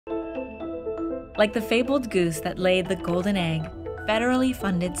Like the fabled goose that laid the golden egg, federally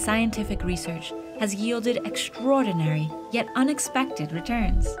funded scientific research has yielded extraordinary yet unexpected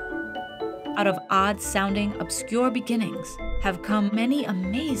returns. Out of odd-sounding, obscure beginnings have come many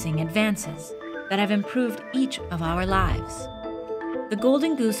amazing advances that have improved each of our lives. The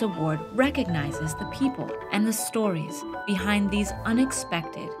Golden Goose Award recognizes the people and the stories behind these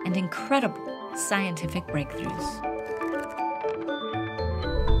unexpected and incredible scientific breakthroughs.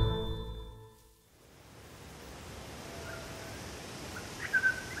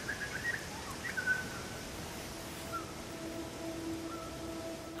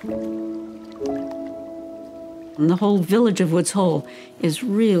 And the whole village of Woods Hole is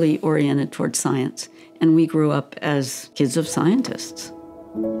really oriented towards science, and we grew up as kids of scientists.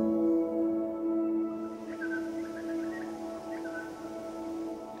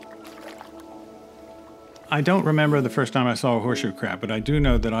 I don't remember the first time I saw a horseshoe crab, but I do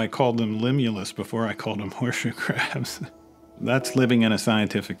know that I called them limulus before I called them horseshoe crabs. That's living in a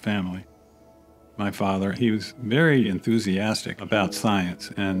scientific family. My father, he was very enthusiastic about science,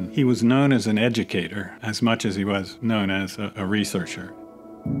 and he was known as an educator as much as he was known as a researcher.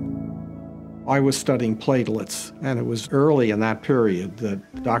 I was studying platelets, and it was early in that period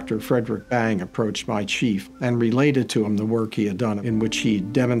that Dr. Frederick Bang approached my chief and related to him the work he had done, in which he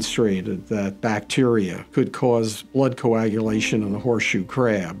demonstrated that bacteria could cause blood coagulation in the horseshoe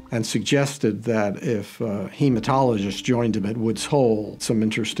crab, and suggested that if a hematologist joined him at Woods Hole, some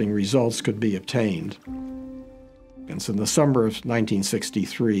interesting results could be obtained. And so in the summer of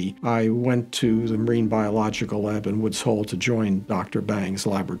 1963, I went to the Marine Biological Lab in Woods Hole to join Dr. Bang's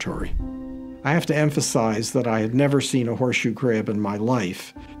laboratory. I have to emphasize that I had never seen a horseshoe crab in my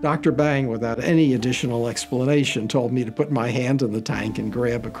life. Dr. Bang, without any additional explanation, told me to put my hand in the tank and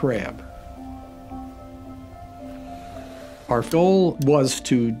grab a crab. Our goal was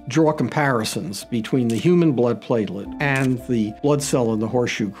to draw comparisons between the human blood platelet and the blood cell in the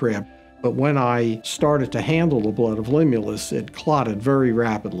horseshoe crab. But when I started to handle the blood of limulus, it clotted very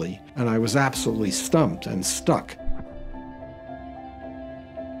rapidly, and I was absolutely stumped and stuck.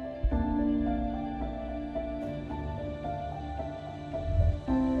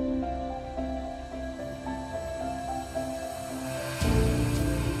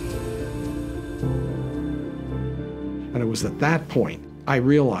 And it was at that point I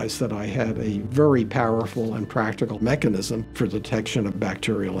realized that I had a very powerful and practical mechanism for detection of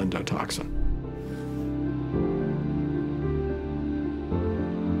bacterial endotoxin.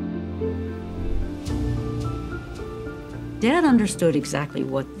 Dad understood exactly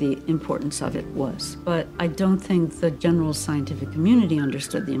what the importance of it was, but I don't think the general scientific community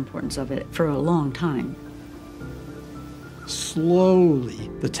understood the importance of it for a long time. Slowly,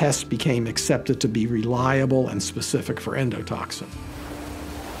 the test became accepted to be reliable and specific for endotoxin.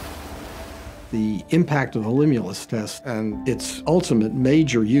 The impact of the limulus test and its ultimate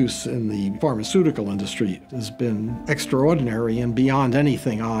major use in the pharmaceutical industry has been extraordinary and beyond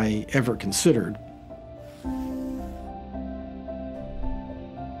anything I ever considered.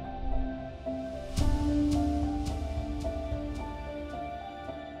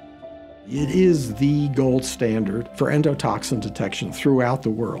 It is the gold standard for endotoxin detection throughout the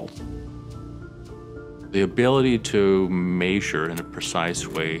world. The ability to measure in a precise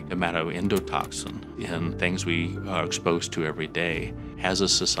way the amount of endotoxin in things we are exposed to every day has a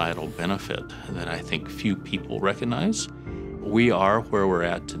societal benefit that I think few people recognize. We are where we're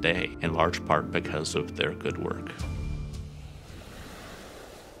at today, in large part because of their good work.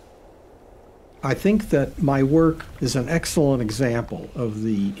 I think that my work is an excellent example of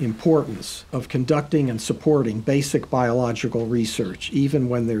the importance of conducting and supporting basic biological research, even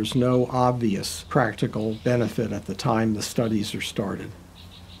when there's no obvious practical benefit at the time the studies are started.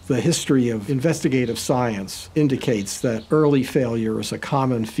 The history of investigative science indicates that early failure is a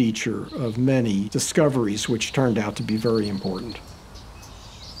common feature of many discoveries which turned out to be very important.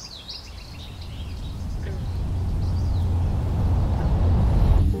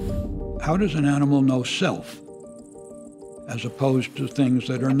 How does an animal know self, as opposed to things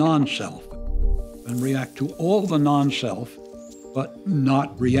that are non-self, and react to all the non-self, but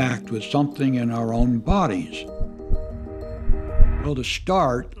not react with something in our own bodies? Well, to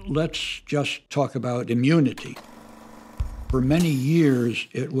start, let's just talk about immunity. For many years,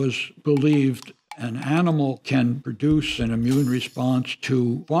 it was believed an animal can produce an immune response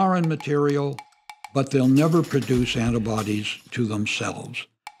to foreign material, but they'll never produce antibodies to themselves.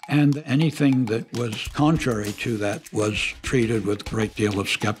 And anything that was contrary to that was treated with a great deal of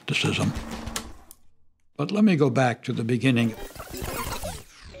skepticism. But let me go back to the beginning.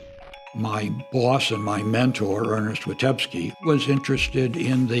 My boss and my mentor, Ernest Witebsky, was interested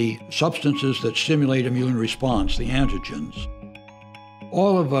in the substances that stimulate immune response, the antigens.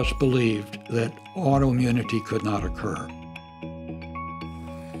 All of us believed that autoimmunity could not occur.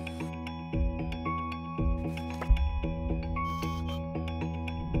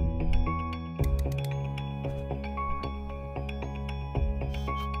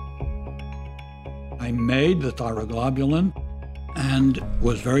 I made the thyroglobulin and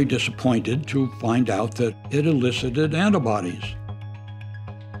was very disappointed to find out that it elicited antibodies.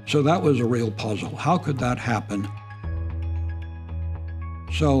 So that was a real puzzle. How could that happen?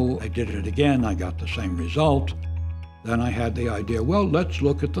 So I did it again. I got the same result. Then I had the idea, well, let's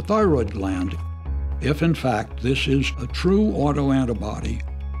look at the thyroid gland. If, in fact, this is a true autoantibody,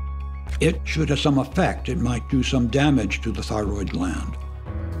 it should have some effect. It might do some damage to the thyroid gland.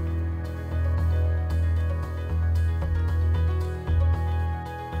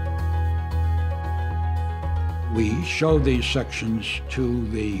 We showed these sections to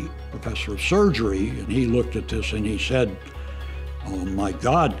the professor of surgery, and he looked at this and he said, "Oh my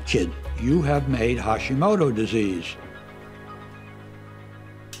God, kid, you have made Hashimoto disease."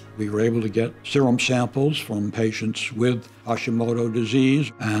 We were able to get serum samples from patients with Hashimoto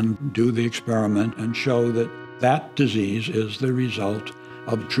disease and do the experiment and show that that disease is the result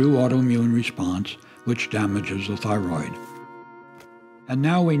of true autoimmune response which damages the thyroid. And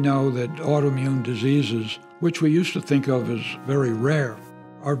now we know that autoimmune diseases, which we used to think of as very rare,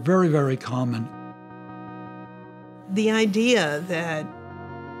 are very, very common. The idea that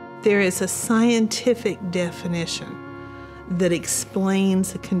there is a scientific definition that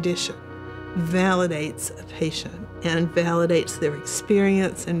explains a condition validates a patient and validates their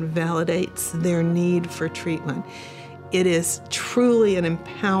experience and validates their need for treatment. It is truly an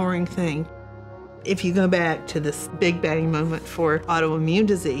empowering thing. If you go back to this big bang moment for autoimmune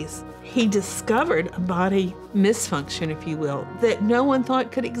disease, he discovered a body misfunction, if you will, that no one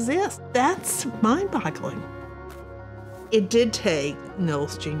thought could exist. That's mind-boggling. It did take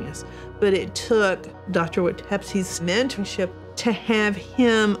Noel's genius, but it took Dr. Witebsky's mentorship to have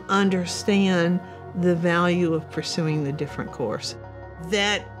him understand the value of pursuing the different course.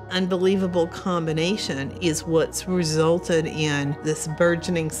 That unbelievable combination is what's resulted in this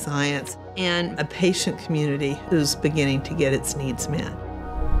burgeoning science and a patient community who's beginning to get its needs met.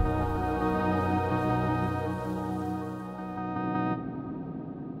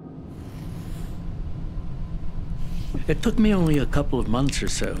 It took me only a couple of months or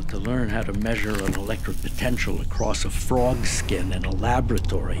so to learn how to measure an electric potential across a frog skin in a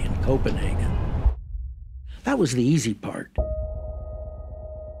laboratory in Copenhagen. That was the easy part.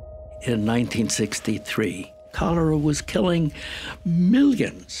 In 1963, cholera was killing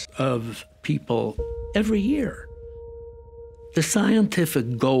millions of people every year. The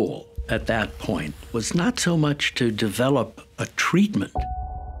scientific goal at that point was not so much to develop a treatment,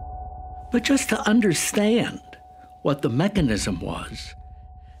 but just to understand what the mechanism was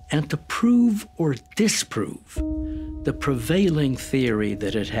and to prove or disprove the prevailing theory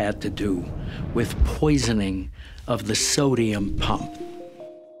that it had to do with poisoning of the sodium pump.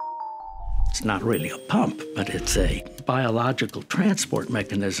 It's not really a pump, but it's a biological transport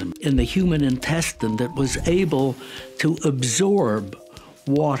mechanism in the human intestine that was able to absorb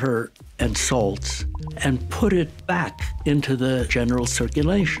water and salts and put it back into the general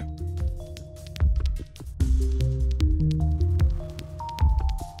circulation.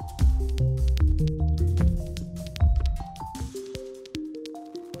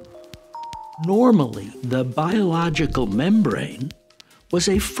 Normally, the biological membrane was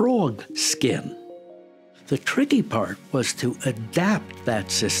a frog skin. The tricky part was to adapt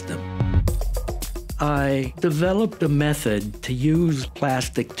that system. I developed a method to use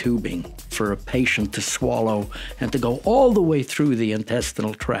plastic tubing for a patient to swallow and to go all the way through the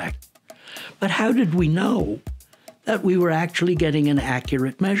intestinal tract. But how did we know that we were actually getting an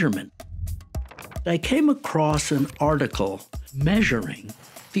accurate measurement? I came across an article measuring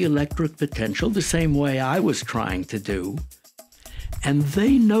the electric potential the same way I was trying to do, and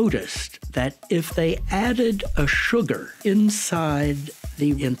they noticed that if they added a sugar inside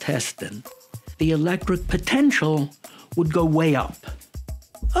the intestine, the electric potential would go way up.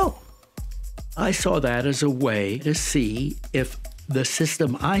 Oh, I saw that as a way to see if the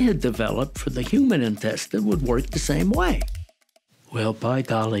system I had developed for the human intestine would work the same way. Well, by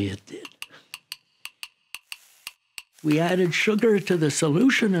golly, it did. We added sugar to the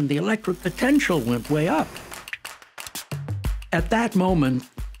solution and the electric potential went way up. At that moment,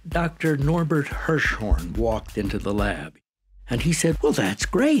 Dr. Norbert Hirschhorn walked into the lab and he said, "Well, that's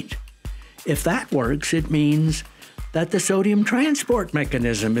great. If that works, it means that the sodium transport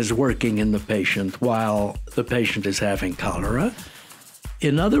mechanism is working in the patient while the patient is having cholera.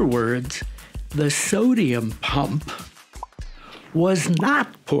 In other words, the sodium pump was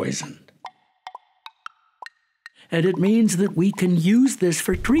not poisoned. And it means that we can use this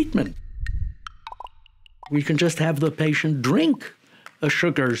for treatment. We can just have the patient drink a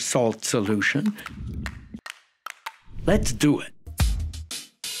sugar salt solution. Let's do it.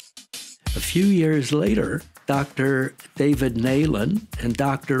 A few years later, Dr. David Nayland and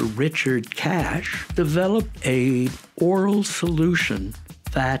Dr. Richard Cash developed an oral solution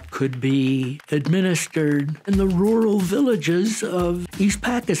that could be administered in the rural villages of East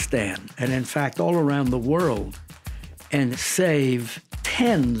Pakistan, and in fact all around the world, and save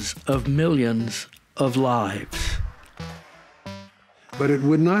tens of millions of lives. But it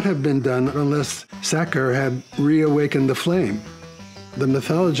would not have been done unless Sackher had reawakened the flame. The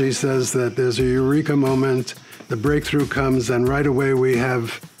mythology says that there's a eureka moment, the breakthrough comes, and right away we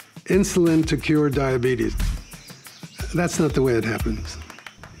have insulin to cure diabetes. That's not the way it happens.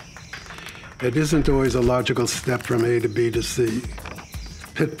 It isn't always a logical step from A to B to C.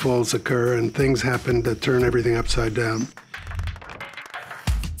 Pitfalls occur and things happen that turn everything upside down.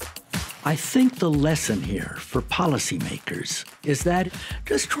 I think the lesson here for policymakers is that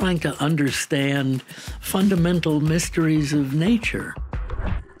just trying to understand fundamental mysteries of nature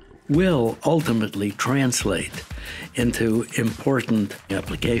will ultimately translate into important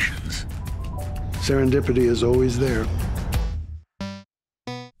applications. Serendipity is always there.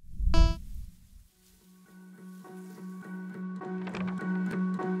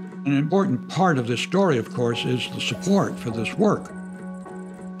 An important part of this story, of course, is the support for this work.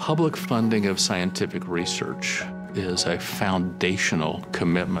 Public funding of scientific research is a foundational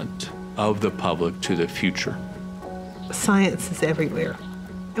commitment of the public to the future. Science is everywhere,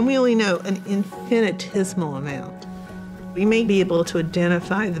 and we only know an infinitesimal amount. We may be able to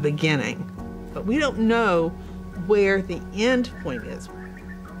identify the beginning, but we don't know where the end point is.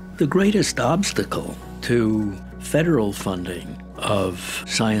 The greatest obstacle to federal funding of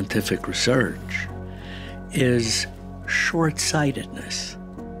scientific research is short-sightedness.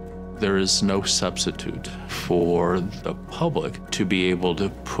 There is no substitute for the public to be able to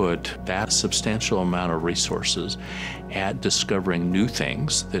put that substantial amount of resources at discovering new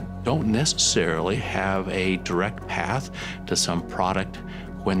things that don't necessarily have a direct path to some product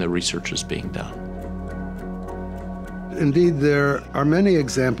when the research is being done. Indeed, there are many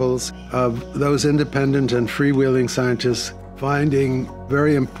examples of those independent and freewheeling scientists finding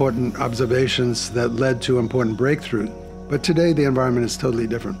very important observations that led to important breakthroughs. But today, the environment is totally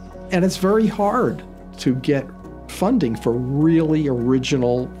different. And it's very hard to get funding for really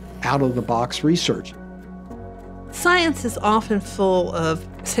original, out-of-the-box research. Science is often full of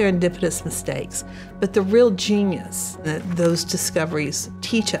serendipitous mistakes, but the real genius that those discoveries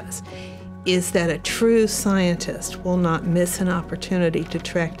teach us is that a true scientist will not miss an opportunity to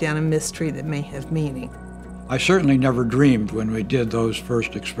track down a mystery that may have meaning. I certainly never dreamed when we did those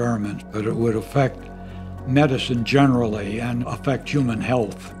first experiments that it would affect medicine generally and affect human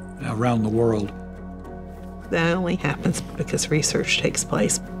health around the world. That only happens because research takes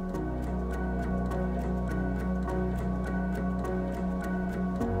place.